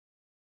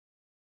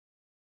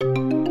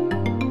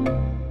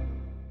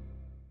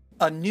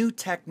A new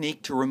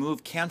technique to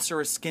remove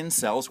cancerous skin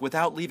cells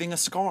without leaving a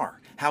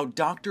scar. How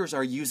doctors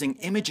are using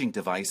imaging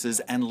devices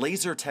and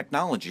laser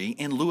technology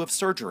in lieu of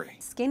surgery.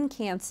 Skin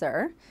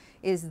cancer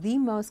is the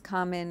most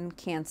common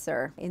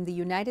cancer. In the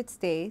United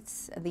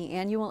States, the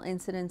annual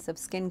incidence of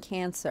skin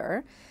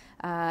cancer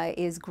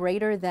is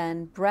greater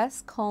than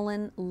breast,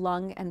 colon,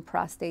 lung, and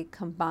prostate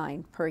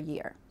combined per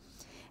year.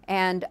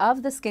 And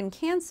of the skin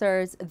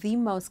cancers, the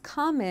most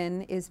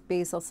common is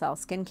basal cell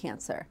skin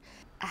cancer.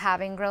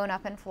 Having grown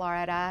up in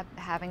Florida,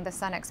 having the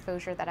sun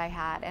exposure that I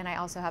had, and I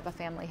also have a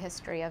family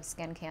history of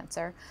skin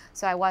cancer,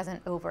 so I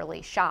wasn't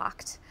overly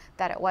shocked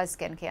that it was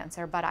skin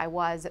cancer, but I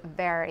was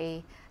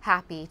very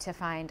happy to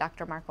find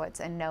Dr. Markowitz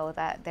and know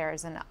that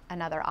there's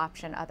another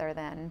option other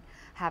than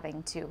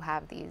having to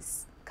have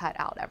these cut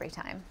out every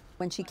time.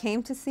 When she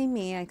came to see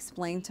me, I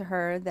explained to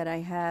her that I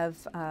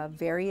have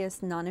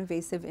various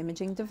non-invasive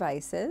imaging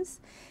devices,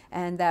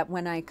 and that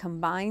when I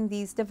combine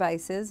these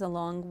devices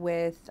along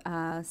with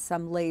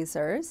some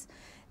lasers,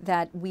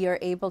 that we are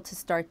able to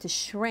start to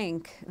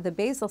shrink the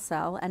basal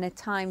cell and at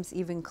times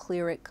even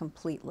clear it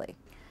completely.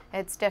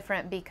 It's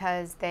different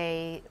because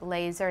they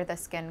laser the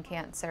skin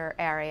cancer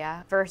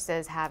area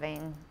versus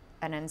having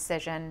an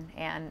incision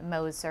and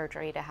Mohs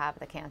surgery to have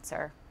the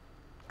cancer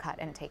cut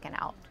and taken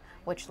out,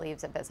 which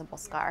leaves a visible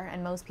scar.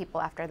 And most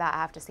people after that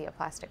have to see a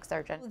plastic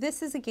surgeon.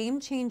 This is a game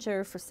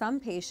changer for some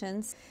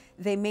patients.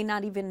 They may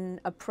not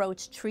even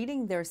approach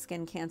treating their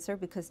skin cancer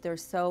because they're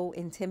so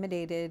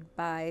intimidated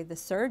by the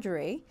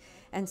surgery.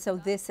 And so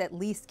this at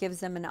least gives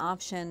them an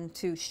option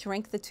to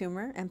shrink the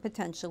tumor and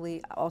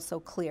potentially also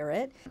clear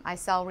it. I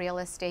sell real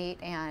estate,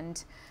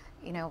 and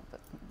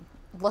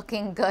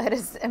looking good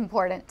is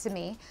important to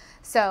me.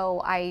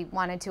 So I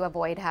wanted to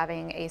avoid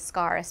having a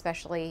scar,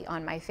 especially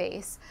on my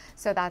face.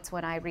 So that's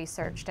when I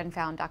researched and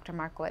found Dr.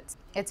 Markowitz.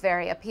 It's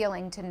very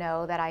appealing to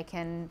know that I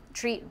can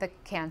treat the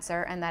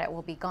cancer and that it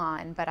will be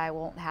gone, but I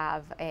won't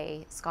have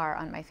a scar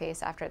on my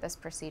face after this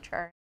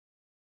procedure.